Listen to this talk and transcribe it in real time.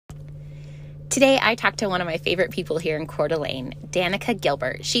Today, I talked to one of my favorite people here in Coeur d'Alene, Danica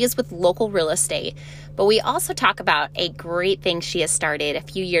Gilbert. She is with Local Real Estate, but we also talk about a great thing she has started a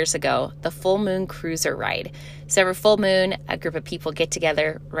few years ago, the Full Moon Cruiser Ride. So every full moon, a group of people get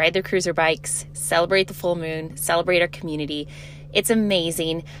together, ride their cruiser bikes, celebrate the full moon, celebrate our community. It's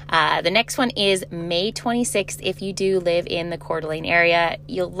amazing. The next one is May 26th. If you do live in the Coeur d'Alene area,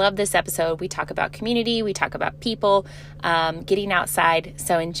 you'll love this episode. We talk about community, we talk about people, getting outside,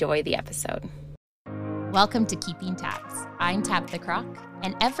 so enjoy the episode. Welcome to Keeping Tabs. I'm Tabitha Croc,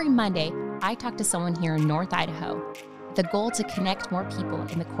 and every Monday, I talk to someone here in North Idaho with the goal to connect more people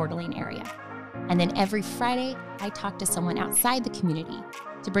in the Coeur d'Alene area. And then every Friday, I talk to someone outside the community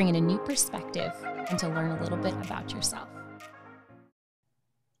to bring in a new perspective and to learn a little bit about yourself.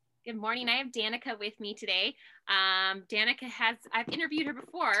 Good morning. I have Danica with me today. Danica I've interviewed her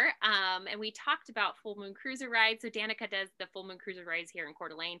before, and we talked about Full Moon Cruiser Rides. So Danica does the Full Moon Cruiser Rides here in Coeur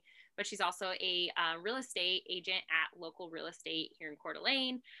d'Alene, but she's also a real estate agent at Local Real Estate here in Coeur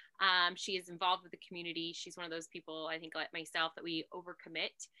d'Alene. She is involved with the community. She's one of those people, I think like myself, that we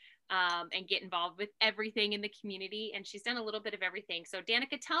overcommit and get involved with everything in the community. And she's done a little bit of everything. So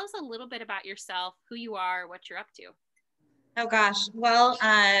Danica, tell us a little bit about yourself, who you are, what you're up to. Oh gosh. Well,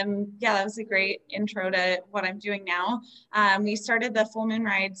 yeah, that was a great intro to what I'm doing now. We started the Full Moon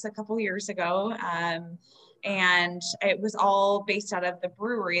Rides a couple years ago, and it was all based out of the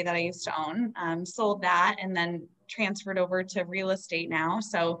brewery that I used to own. Sold that and then transferred over to real estate now.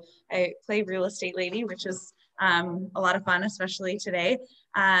 So I play real estate lady, which is a lot of fun, especially today.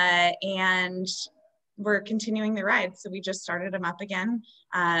 And we're continuing the ride. So we just started them up again.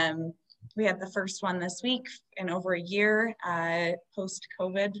 We had the first one this week in over a year,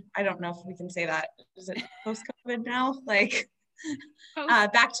 post-COVID. I don't know if we can say that. Is it post-COVID now? Like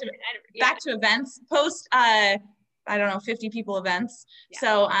back to events, post, I don't know, 50 people events. Yeah.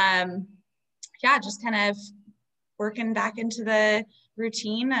 So yeah, just kind of working back into the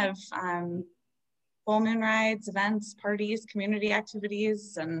routine of full moon rides, events, parties, community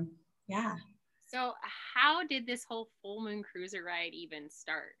activities, and yeah. So how did this whole Full Moon Cruiser Ride even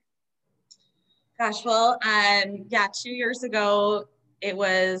start? Gosh, well, yeah, 2 years ago, it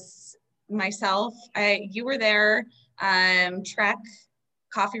was myself. You were there, Trek,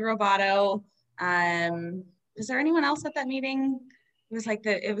 Coffee Roboto. Was there anyone else at that meeting? It was like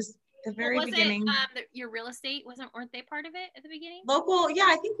it was the very beginning. Your real estate weren't they part of it at the beginning? Local, yeah,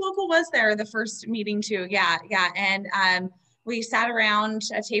 I think Local was there the first meeting too. Yeah, and we sat around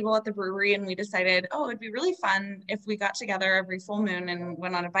a table at the brewery and we decided, oh, it'd be really fun if we got together every full moon and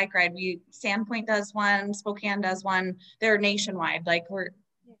went on a bike ride. Sandpoint does one, Spokane does one. They're nationwide. Like, we're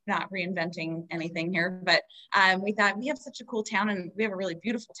not reinventing anything here, but we thought we have such a cool town and we have a really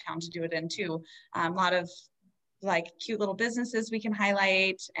beautiful town to do it in too. A lot of like cute little businesses we can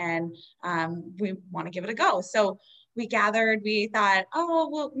highlight, and we want to give it a go. So we gathered, we thought, oh,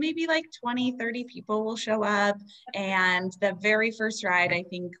 well, maybe like 20, 30 people will show up. And the very first ride, I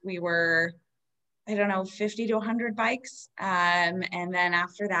think we were, I don't know, 50 to 100 bikes. And then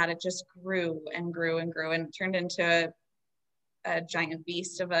after that, it just grew and grew and grew and turned into a giant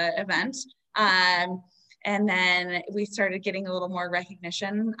beast of an event. And then we started getting a little more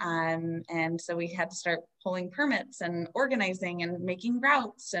recognition. And so we had to start pulling permits and organizing and making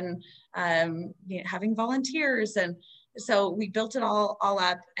routes and having volunteers. And so we built it all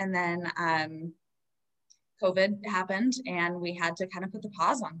up. And then COVID happened and we had to kind of put the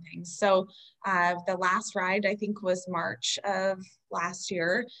pause on things. So the last ride, I think, was March of last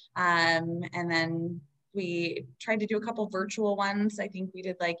year. And then we tried to do a couple virtual ones. I think we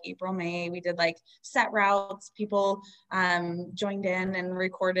did like April, May. We did like set routes. People joined in and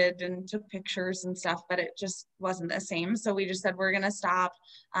recorded and took pictures and stuff, but it just wasn't the same. So we just said, we're going to stop,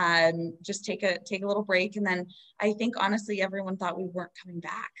 just take a little break. And then I think honestly, everyone thought we weren't coming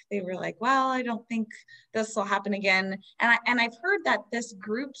back. They were like, well, I don't think this will happen again. And I've heard that this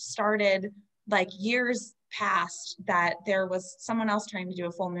group started like years past, that there was someone else trying to do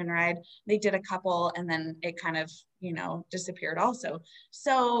a full moon ride. They did a couple and then it kind of, disappeared also.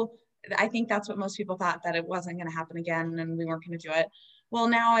 So I think that's what most people thought, that it wasn't going to happen again and we weren't going to do it. Well,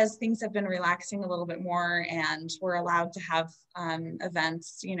 now as things have been relaxing a little bit more and we're allowed to have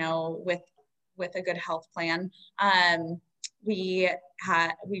events, with a good health plan, we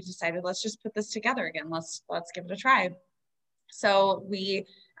decided, let's just put this together again. Let's give it a try. So we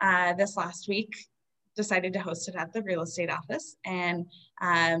this last week decided to host it at the real estate office, and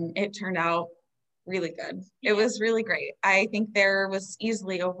it turned out really good. It was really great. I think there was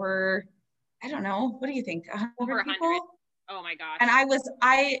easily over, I don't know, what do you think? 100 over 100 people? Oh my gosh. And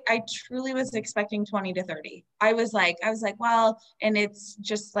I truly was expecting 20 to 30. I was like, well, and it's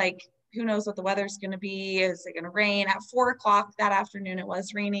just like who knows what the weather's going to be? Is it going to rain? At 4 o'clock that afternoon, it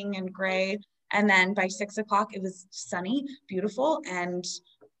was raining and gray. And then by 6 o'clock, it was sunny, beautiful, and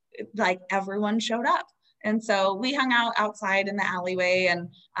like everyone showed up. And so we hung out outside in the alleyway.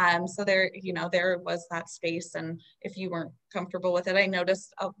 And so there, there was that space. And if you weren't comfortable with it, I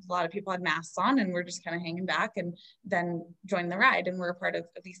noticed a lot of people had masks on and we're just kind of hanging back and then joined the ride. And we're a part of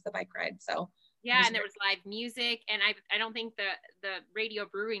at least the bike ride. So yeah, and there was live music, and I don't think the Radio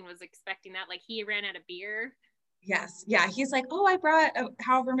Brewing was expecting that. Like, he ran out of beer. Yes. Yeah. He's like, oh, I brought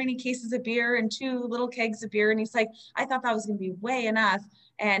however many cases of beer and 2 little kegs of beer. And he's like, I thought that was going to be way enough.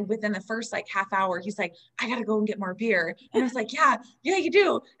 And within the first like half hour, he's like, I got to go and get more beer. And I was like, yeah, you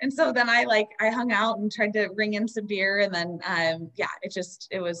do. And so then I hung out and tried to ring in some beer. And then,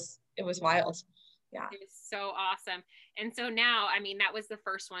 it was wild. Yeah. It was so awesome. And so now, I mean, that was the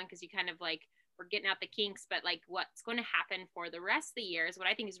first one, because you kind of like, we're getting out the kinks, but like what's going to happen for the rest of the year is what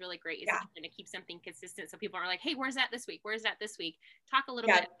I think is really great, is going to keep something consistent. So people are like, hey, where's that this week? Where's that this week? Talk a little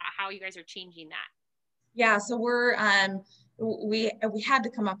bit about how you guys are changing that. Yeah. So we're, we had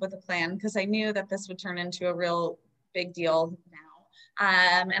to come up with a plan, because I knew that this would turn into a real big deal now.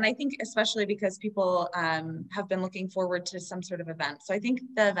 And I think especially because people have been looking forward to some sort of event. So I think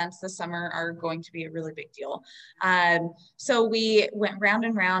the events this summer are going to be a really big deal. So we went round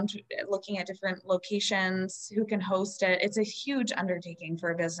and round looking at different locations, who can host it. It's a huge undertaking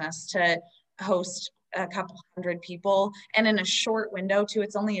for a business to host a couple hundred people, and in a short window too.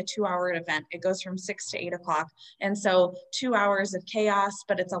 It's only a 2-hour event. It goes from 6 to 8 o'clock. And so 2 hours of chaos,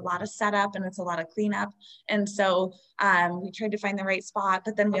 but it's a lot of setup and it's a lot of cleanup. And so we tried to find the right spot,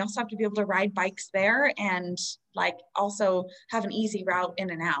 but then we also have to be able to ride bikes there and like also have an easy route in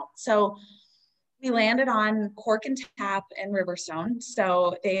and out. So we landed on Cork and Tap and Riverstone.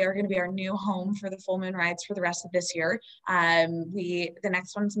 So they are going to be our new home for the full moon rides for the rest of this year. The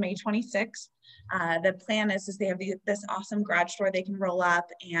next one's May 26th. The plan is they have this awesome garage door they can roll up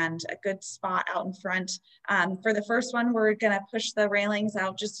and a good spot out in front. For the first one, we're going to push the railings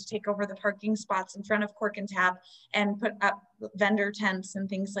out just to take over the parking spots in front of Cork and Tap and put up vendor tents and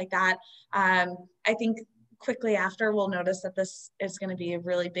things like that. I think quickly after, we'll notice that this is going to be a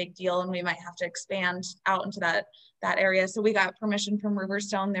really big deal and we might have to expand out into that area. So we got permission from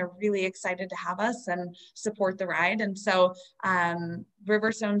Riverstone. They're really excited to have us and support the ride. And so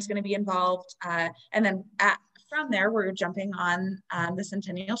Riverstone's going to be involved. And then from there, we're jumping on the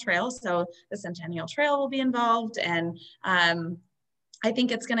Centennial Trail. So the Centennial Trail will be involved. And I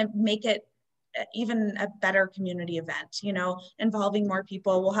think it's going to make it even a better community event, involving more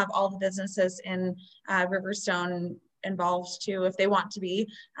people. We'll have all the businesses in Riverstone involved too, if they want to be.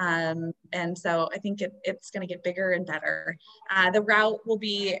 And so I think it's going to get bigger and better. The route will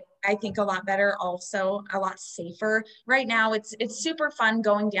be, I think, a lot better, also a lot safer. Right now, it's super fun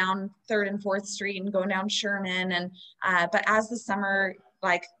going down 3rd and 4th Street and going down Sherman. And but as the summer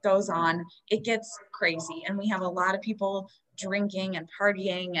goes on, it gets crazy, and we have a lot of people drinking and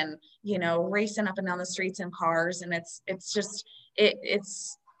partying and racing up and down the streets in cars, and it's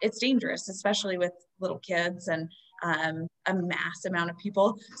dangerous, especially with little kids and a mass amount of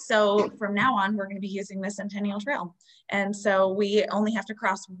people. So from now on, we're going to be using the Centennial Trail, and so we only have to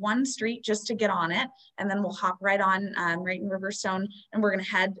cross one street just to get on it, and then we'll hop right on right in Riverstone, and we're going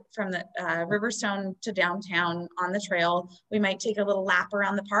to head from the Riverstone to downtown on the trail. We might take a little lap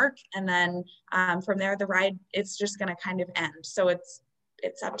around the park, and then from there the ride, it's just going to kind of end. So it's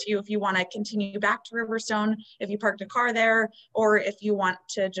up to you if you want to continue back to Riverstone, if you parked a car there, or if you want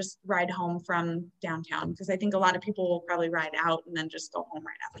to just ride home from downtown, because I think a lot of people will probably ride out and then just go home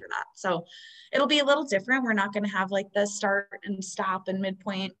right after that. So it'll be a little different. We're not going to have like the start and stop and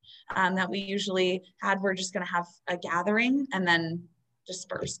midpoint that we usually had. We're just going to have a gathering and then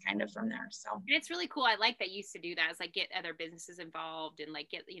disperse kind of from there. So and it's really cool. I like that you used to do that. It's like get other businesses involved and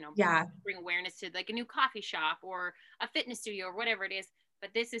like get, bring awareness to like a new coffee shop or a fitness studio or whatever it is.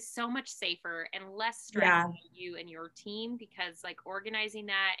 But this is so much safer and less stress for you and your team, because like organizing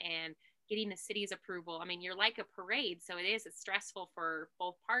that and getting the city's approval. I mean, you're like a parade. So it's stressful for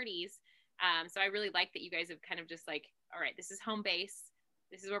both parties. So I really like that you guys have kind of just like, all right, this is home base.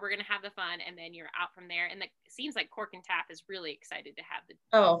 This is where we're going to have the fun. And then you're out from there. And it seems like Cork and Tap is really excited to have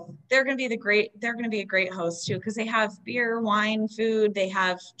they're going to be a great host too, because they have beer, wine, food. They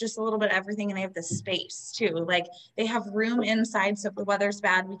have just a little bit of everything, and they have the space too. Like they have room inside. So if the weather's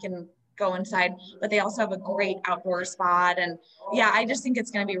bad, we can go inside, but they also have a great outdoor spot. And yeah, I just think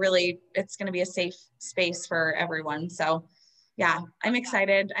it's going to be a safe space for everyone. So yeah, I'm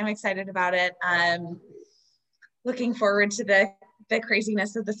excited about it. Looking forward to the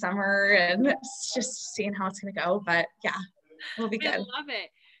craziness of the summer and just seeing how it's going to go. But yeah, it'll be good. I love it.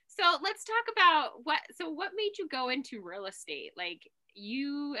 So let's talk about what made you go into real estate? Like,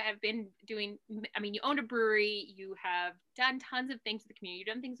 you have been doing, I mean, you owned a brewery, you have done tons of things with the community,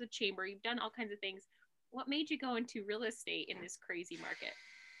 you've done things with chamber, you've done all kinds of things. What made you go into real estate in this crazy market?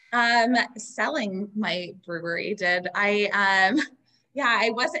 Selling my brewery did. It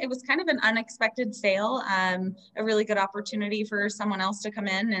was kind of an unexpected sale, a really good opportunity for someone else to come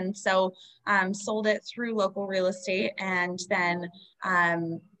in. And so, sold it through local real estate. And then,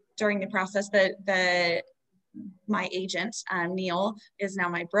 during the process my agent, Neil, is now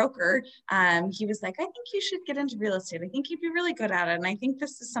my broker. He was like, I think you should get into real estate. I think you'd be really good at it. And I think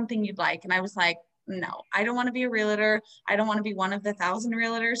this is something you'd like. And I was like, no, I don't want to be a realtor. I don't want to be one of the 1,000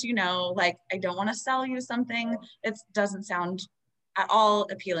 realtors, like, I don't want to sell you something. It doesn't sound at all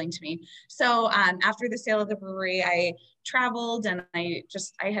appealing to me. So after the sale of the brewery, I traveled and I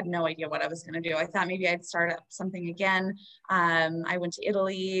had no idea what I was going to do. I thought maybe I'd start up something again. I went to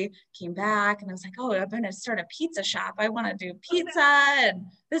Italy, came back, and I was like, oh, I'm going to start a pizza shop. I want to do pizza, and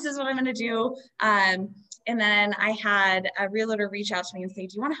this is what I'm going to do. And then I had a realtor reach out to me and say,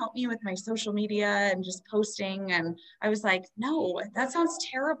 do you want to help me with my social media and just posting? And I was like, no, that sounds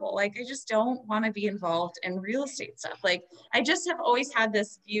terrible. Like, I just don't want to be involved in real estate stuff. Like, I just have always had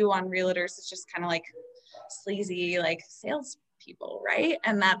this view on realtors. It's just kind of like sleazy, like salespeople, right?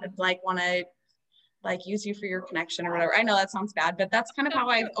 And that like want to like use you for your connection or whatever. I know that sounds bad, but that's kind of how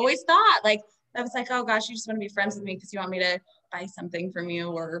I've always thought. Like, I was like, oh gosh, you just want to be friends with me because you want me to buy something from you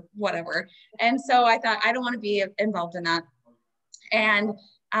or whatever. And so I thought, I don't want to be involved in that. And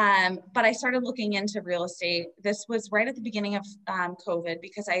but I started looking into real estate. This was right at the beginning of COVID,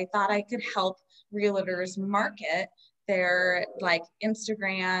 because I thought I could help realtors market their like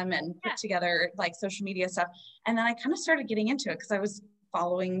Instagram and put together like social media stuff. And then I kind of started getting into it because I was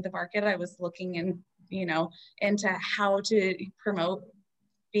following the market. I was looking into how to promote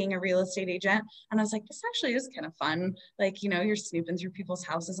being a real estate agent. And I was like, this actually is kind of fun. Like, you're snooping through people's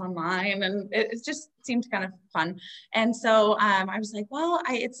houses online, and it just seemed kind of fun. And so I was like, well,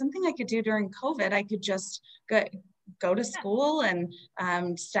 it's something I could do during COVID. I could just go to school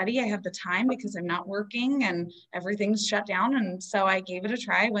and study. I have the time because I'm not working and everything's shut down. And so I gave it a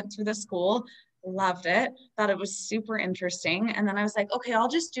try, went through the school, loved it, thought it was super interesting. And then I was like, okay, I'll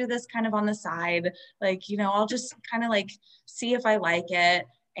just do this kind of on the side. Like, I'll just kind of like see if I like it.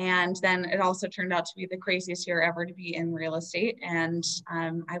 And then it also turned out to be the craziest year ever to be in real estate. And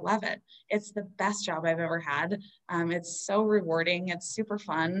I love it. It's the best job I've ever had. It's so rewarding. It's super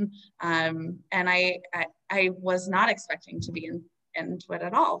fun. And I was not expecting to be into it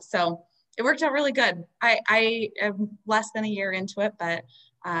at all. So it worked out really good. I am less than a year into it, but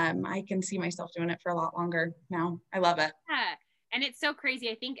I can see myself doing it for a lot longer now. I love it. Yeah. And it's so crazy.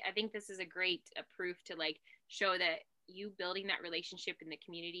 I think this is a great proof to like show that you building that relationship in the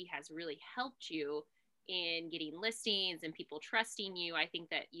community has really helped you in getting listings and people trusting you. I think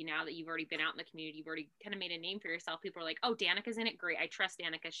that now that you've already been out in the community, you've already kind of made a name for yourself. People are like, oh, Danica's in it. Great. I trust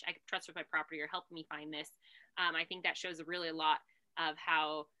Danica. I trust her with my property, or helping me find this. I think that shows really a lot of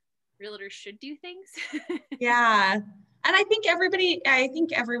how realtors should do things. Yeah. And I think everybody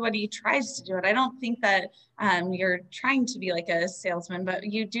tries to do it. I don't think that you're trying to be like a salesman, but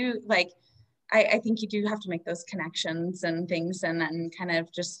you do like, I think you do have to make those connections and things, and then kind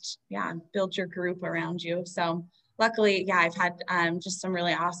of just, build your group around you. So luckily, I've had just some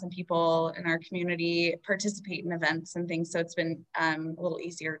really awesome people in our community participate in events and things. So it's been a little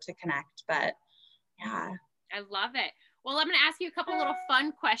easier to connect, but yeah. I love it. Well, I'm going to ask you a couple little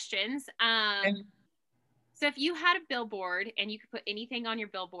fun questions. So if you had a billboard and you could put anything on your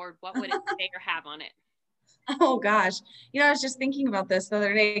billboard, what would it say or have on it? Oh gosh. I was just thinking about this the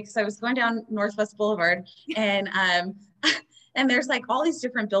other day because I was going down Northwest Boulevard, and and there's like all these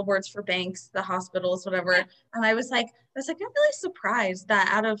different billboards for banks, the hospitals, whatever. And I was like, I'm really surprised that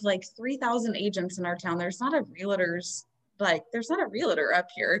out of like 3,000 agents in our town, there's not a realtor up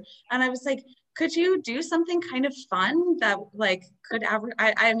here. And I was like, could you do something kind of fun that like could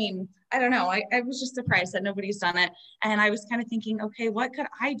I mean, I don't know. I was just surprised that nobody's done it. And I was kind of thinking, okay, what could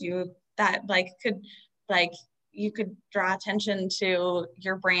I do that like could like you could draw attention to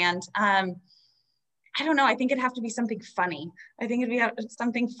your brand? I don't know. I think it'd have to be something funny. I think it'd be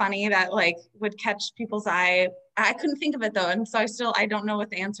something funny that like would catch people's eye. I couldn't think of it though. And so I don't know what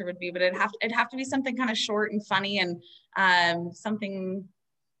the answer would be, but it'd have to be something kind of short and funny, and something,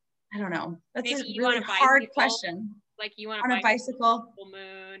 I don't know. That's maybe a really hard question. Like you want on a bicycle? Full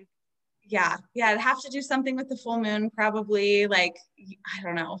moon. Yeah. I'd have to do something with the full moon, probably. Like, I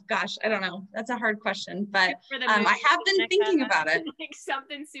don't know. Gosh, I don't know. That's a hard question, but I have been thinking about it. Like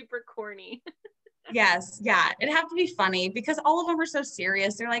something super corny. Yes, yeah. It'd have to be funny because all of them are so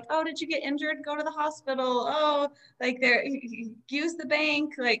serious. They're like, "Oh, did you get injured? Go to the hospital." Oh, like they're use the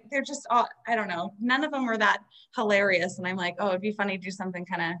bank. Like they're just all, I don't know. None of them are that hilarious. And I'm like, "Oh, it'd be funny to do something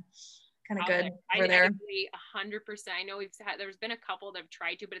kind of Out good there. over I there." agree 100%. I know there's been a couple that have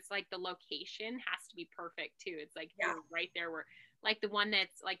tried to, but it's like the location has to be perfect too. It's like Yeah. you're right there where, like the one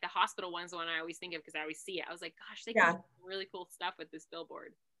that's like the hospital one's the one I always think of because I always see it. I was like, gosh, they can Yeah. do really cool stuff with this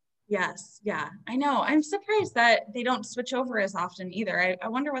billboard. Yes. Yeah. I know. I'm surprised that they don't switch over as often either. I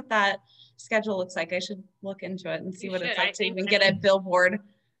wonder what that schedule looks like. I should look into it and see You what should. it's I like to think, even I get mean, a billboard.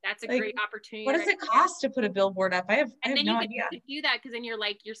 that's a Like, great opportunity what does right it there. cost to put a billboard up? I And have then no you idea. could do that because then you're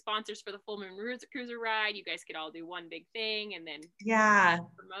like your sponsors for the Full Moon Cruiser ride. You guys could all do one big thing and then Yeah.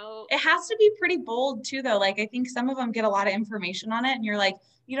 promote. It has to be pretty bold too, though. Like I think some of them get a lot of information on it, and you're like,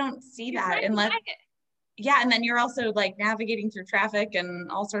 you don't see You're that driving unless, by it. yeah. And then you're also like navigating through traffic and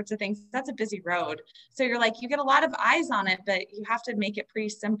all sorts of things. That's a busy road. So you're like, you get a lot of eyes on it, but you have to make it pretty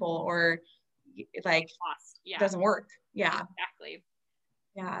simple or like Lost. it Yeah, doesn't work. Yeah. exactly.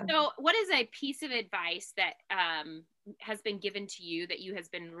 Yeah. So, what is a piece of advice that has been given to you that you has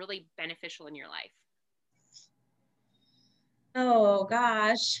been really beneficial in your life? Oh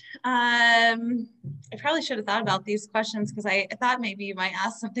gosh. I probably should have thought about these questions because I thought maybe you might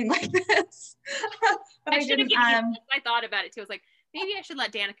ask something like this, but I I should have didn't. given you. I thought about it too. I was like, maybe I should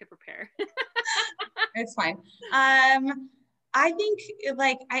let Danica prepare. It's fine. I think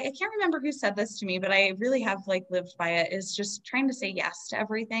like I can't remember who said this to me, but I really have like lived by it is just trying to say yes to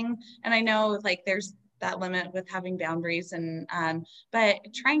everything. And I know like there's that limit with having boundaries and but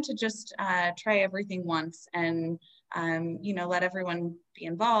trying to just try everything once and let everyone be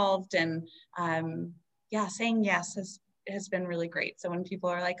involved and yeah, saying yes has been really great. So when people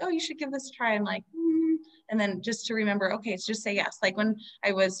are like, "Oh, you should give this a try," I'm like, and then just to remember, okay, it's just say yes. Like when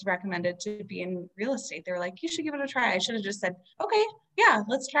I was recommended to be in real estate, they were like, "You should give it a try." I should have just said, "Okay, yeah,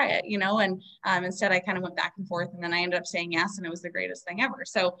 let's try it," and instead I kind of went back and forth, and then I ended up saying yes, and it was the greatest thing ever.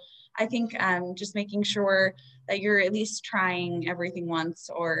 So I think just making sure that you're at least trying everything once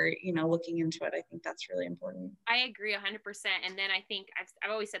or looking into it. I think that's really important. I agree 100%. And then I think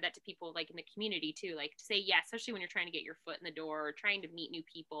I've always said that to people like in the community too, like to say yes, especially when you're trying to get your foot in the door or trying to meet new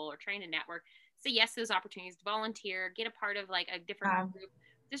people or trying to network. Say yes to those opportunities to volunteer, get a part of like a different group,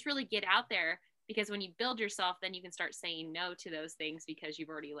 just really get out there because when you build yourself, then you can start saying no to those things because you've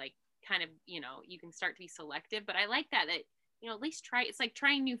already like kind of, you can start to be selective. But I like that at least try. It's like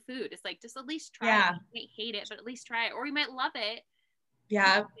trying new food. It's like just at least try it. You might hate it, but at least try it. Or you might love it.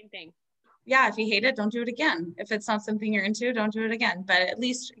 Yeah. Same thing. Yeah, if you hate it, don't do it again. If it's not something you're into, don't do it again. But at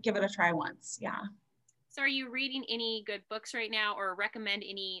least give it a try once. Yeah. So are you reading any good books right now or recommend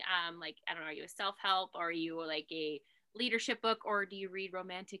any like I don't know, are you a self-help or are you like a leadership book or do you read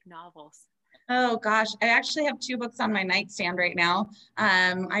romantic novels? Oh gosh, I actually have two books on my nightstand right now.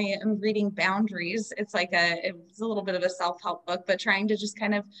 I am reading Boundaries. It's a little bit of a self-help book, but trying to just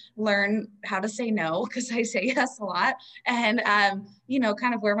kind of learn how to say no because I say yes a lot, and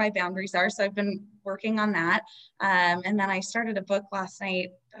kind of where my boundaries are. So I've been working on that. And then I started a book last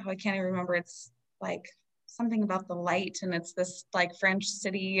night. Oh, I can't even remember. It's like something about the light, and it's this like French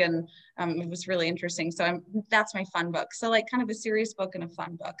city, and it was really interesting. So that's my fun book. So like kind of a serious book and a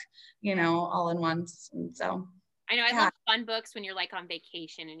fun book, all in once. And so I know I love fun books when you're like on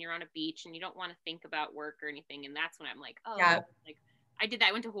vacation and you're on a beach and you don't want to think about work or anything. And that's when I'm like, oh, yeah. Like I did that.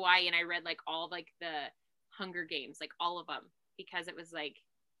 I went to Hawaii and I read like all like the Hunger Games, like all of them, because it was like,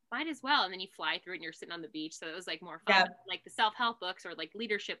 might as well. And then you fly through it and you're sitting on the beach. So it was like more fun. Yeah. Like the self-help books or like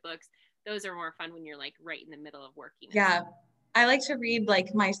leadership books, those are more fun when you're like right in the middle of working. Yeah. I like to read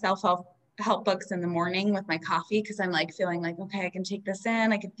like my self-help books in the morning with my coffee because I'm like feeling like, okay, I can take this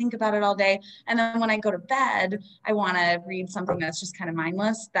in, I can think about it all day. And then when I go to bed, I want to read something that's just kind of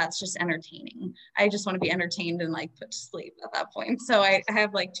mindless, that's just entertaining. I just want to be entertained and like put to sleep at that point. So I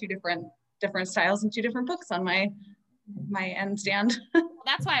have like two different styles and two different books on my end stand.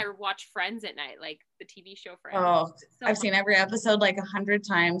 That's why I watch Friends at night, like the TV show Friends. Oh, I've seen every episode like 100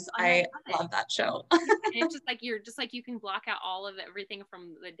 times. I love that show. It's just like you can block out all of everything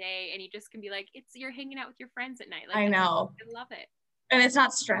from the day, and you just can be like, you're hanging out with your friends at night. Like I know. I love it. And it's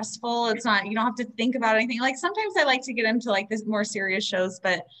not stressful. It's not, you don't have to think about anything. Like sometimes I like to get into like this more serious shows,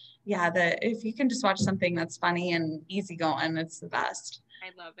 but yeah, if you can just watch something that's funny and easygoing, it's the best.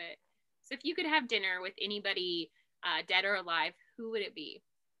 I love it. So if you could have dinner with anybody, dead or alive, who would it be?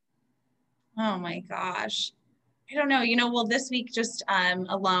 Oh my gosh. I don't know. Well, this week just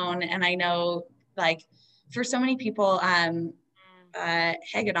alone, and I know like for so many people,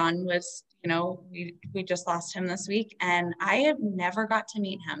 Hagedon was, we just lost him this week, and I have never got to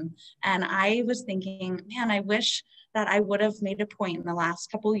meet him. And I was thinking, man, I wish that I would have made a point in the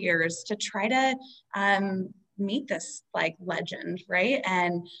last couple of years to try to meet this like legend, right?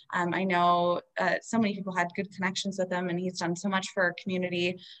 And I know so many people had good connections with him, and he's done so much for our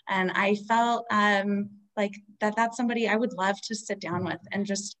community. And I felt like that's somebody I would love to sit down with and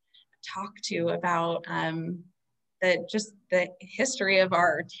just talk to about the history of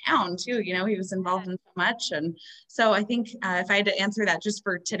our town too. He was involved in so much. And so I think if I had to answer that just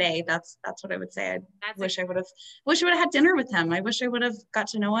for today, that's what I would say. I wish I would have had dinner with him. I wish I would have got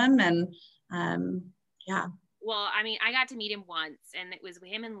to know him. And yeah. Well, I mean, I got to meet him once, and it was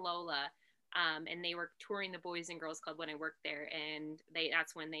him and Lola. And they were touring the Boys and Girls Club when I worked there. And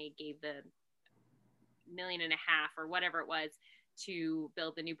that's when they gave the $1.5 million or whatever it was to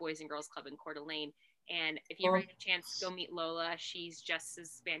build the new Boys and Girls Club in Coeur d'Alene. And if you ever get a chance to go meet Lola, she's just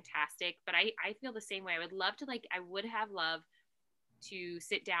as fantastic. But I feel the same way. I would have loved to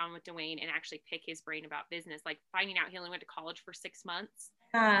sit down with Dwayne and actually pick his brain about business. Like finding out he only went to college for 6 months.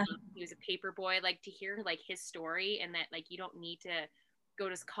 He was a paper boy. Like to hear like his story, and that like you don't need to go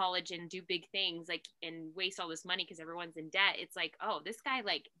to college and do big things like and waste all this money because everyone's in debt. It's like, oh, this guy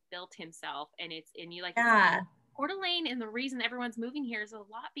like built himself, and you like Coeur d'Alene, and the reason everyone's moving here is a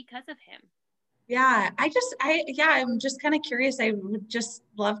lot because of him. Yeah, I'm just kind of curious. I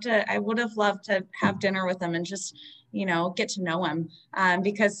would have loved to have dinner with him and just, get to know him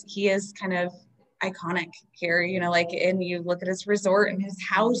because he is kind of iconic here, like, and you look at his resort and his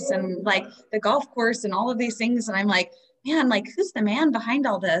house and like the golf course and all of these things. And I'm like, man, like who's the man behind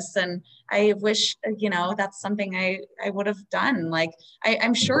all this? And I wish, that's something I would have done. Like,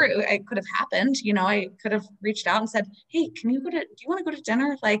 I'm sure it could have happened. I could have reached out and said, hey, do you want to go to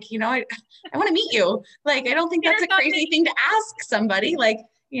dinner? Like, I want to meet you. Like, I don't think that's a crazy thing to ask somebody. Like,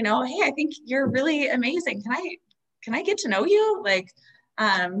 hey, I think you're really amazing. Can I get to know you? Like,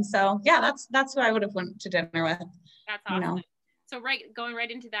 so yeah, that's who I would have went to dinner with. That's awesome. So going right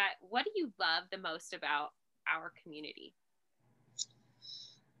into that, what do you love the most about our community?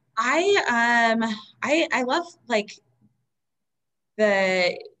 I love like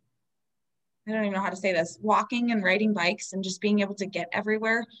I don't even know how to say this, walking and riding bikes and just being able to get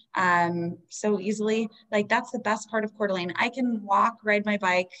everywhere so easily. Like that's the best part of Coeur d'Alene. I can ride my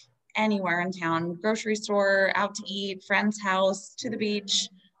bike anywhere in town, grocery store, out to eat, friend's house, to the beach,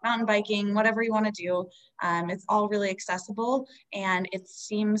 mountain biking, whatever you want to do. It's all really accessible, and it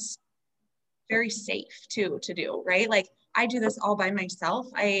seems very safe too to do, right? Like I do this all by myself.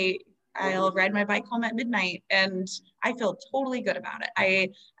 I'll ride my bike home at midnight and I feel totally good about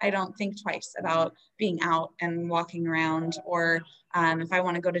it. I don't think twice about being out and walking around, or if I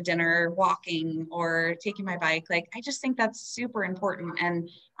want to go to dinner, walking or taking my bike. Like I just think that's super important,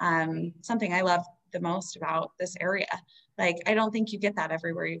 and something I love the most about this area. Like I don't think you get that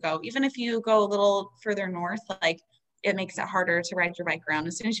everywhere you go. Even if you go a little further north, like it makes it harder to ride your bike around.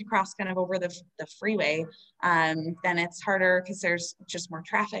 As soon as you cross kind of over the freeway, then it's harder because there's just more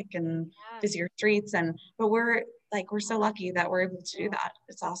traffic and busier streets. But we're so lucky that we're able to do that.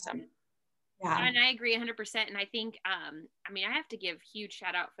 It's awesome. Yeah. And I agree 100%. And I think, I mean, I have to give huge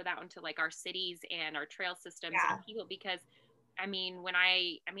shout out for that one to like our cities and our trail systems and people, because I mean,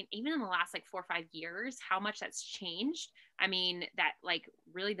 even in the last like 4 or 5 years, how much that's changed. I mean, that like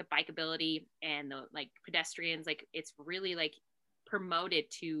really the bikeability and the like pedestrians, like it's really like promoted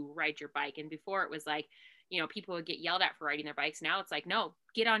to ride your bike. And before it was like, people would get yelled at for riding their bikes. Now it's like, no,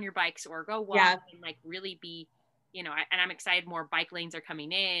 get on your bikes or go walk and like really be, and I'm excited more bike lanes are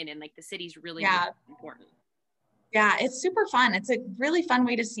coming in, and like the city's really, really important. Yeah, it's super fun. It's a really fun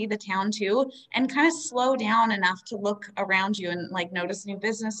way to see the town too, and kind of slow down enough to look around you and like notice new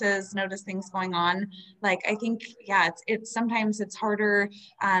businesses, notice things going on. Like I think, it's sometimes it's harder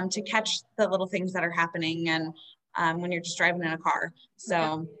to catch the little things that are happening, and when you're just driving in a car.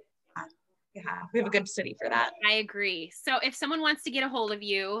 So we have a good city for that. I agree. So if someone wants to get a hold of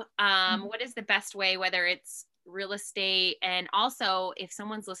you, what is the best way, whether it's real estate, and also if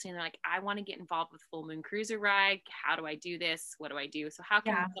someone's listening, they're like, I want to get involved with Full Moon Cruiser Ride, how do I do this, what do I do? So how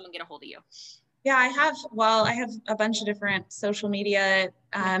can someone get a hold of you? I have a bunch of different social media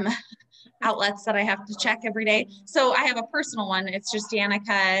outlets that I have to check every day. So I have a personal one, it's just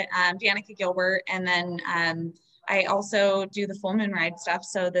Danica Gilbert, and then I also do the Full Moon Ride stuff,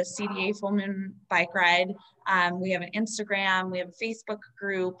 so the CDA Full Moon Bike Ride. We have an Instagram, we have a Facebook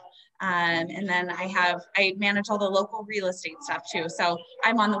group, and then I manage all the local real estate stuff too. So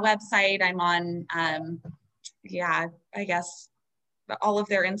I'm on the website, I'm on, I guess all of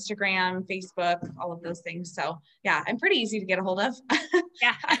their Instagram, Facebook, all of those things. So yeah, I'm pretty easy to get a hold of.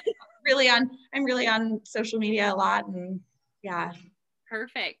 Yeah. I'm really on social media a lot, and yeah.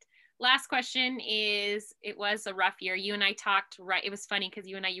 Perfect. Last question is, it was a rough year. You and I talked, right? It was funny because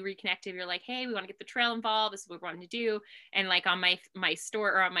you reconnected. You're like, hey, we want to get the trail involved. This is what we're wanting to do. And like on my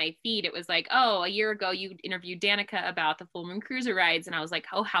store or on my feed, it was like, oh, a year ago you interviewed Danica about the full moon cruiser rides. And I was like,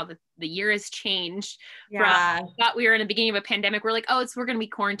 oh, how the year has changed. Yeah. Thought we were in the beginning of a pandemic. We're like, oh, we're going to be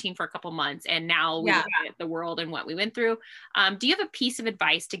quarantined for a couple months. And now we look at the world and what we went through. Do you have a piece of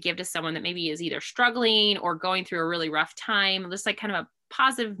advice to give to someone that maybe is either struggling or going through a really rough time? Just like kind of a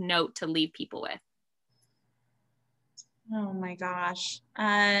positive note to leave people with? Oh my gosh.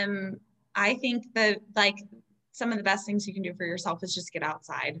 I think that like some of the best things you can do for yourself is just get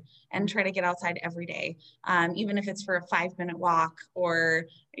outside and try to get outside every day. Even if it's for a 5-minute walk or,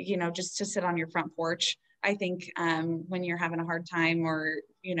 just to sit on your front porch. I think when you're having a hard time or,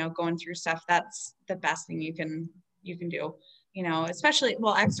 going through stuff, that's the best thing you can do, especially,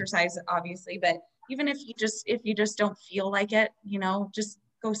 well, exercise obviously, but even if you just don't feel like it, just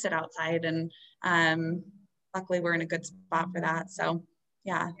go sit outside. And luckily we're in a good spot for that. So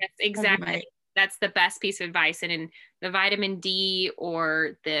yeah. Yes, exactly. That's the best piece of advice. And in the vitamin D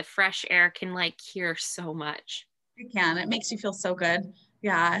or the fresh air can like cure so much. It can. It makes you feel so good.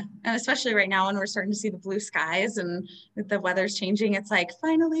 Yeah. And especially right now when we're starting to see the blue skies and the weather's changing, it's like,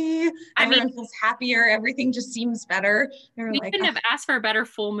 finally, everyone feels happier. Everything just seems better. We couldn't have asked for a better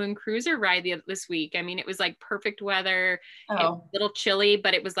full moon cruiser ride this week. I mean, it was like perfect weather, a little chilly,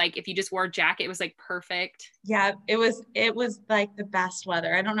 but it was like, if you just wore a jacket, it was like perfect. Yeah, it was like the best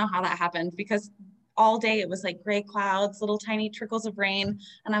weather. I don't know how that happened because all day it was like gray clouds, little tiny trickles of rain.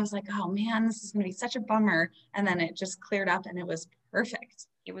 And I was like, oh man, this is going to be such a bummer. And then it just cleared up and it was perfect.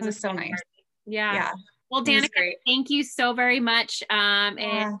 It was so nice. Yeah. Well, Danica, thank you so very much. And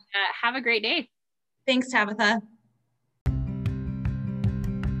have a great day. Thanks, Tabitha.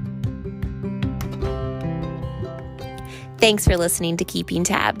 Thanks for listening to Keeping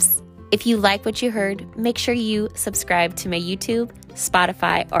Tabs. If you like what you heard, make sure you subscribe to my YouTube,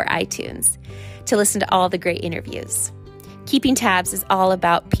 Spotify, or iTunes to listen to all the great interviews. Keeping Tabs is all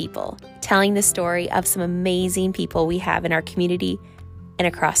about people, telling the story of some amazing people we have in our community and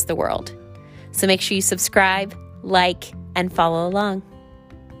across the world. So make sure you subscribe, like, and follow along.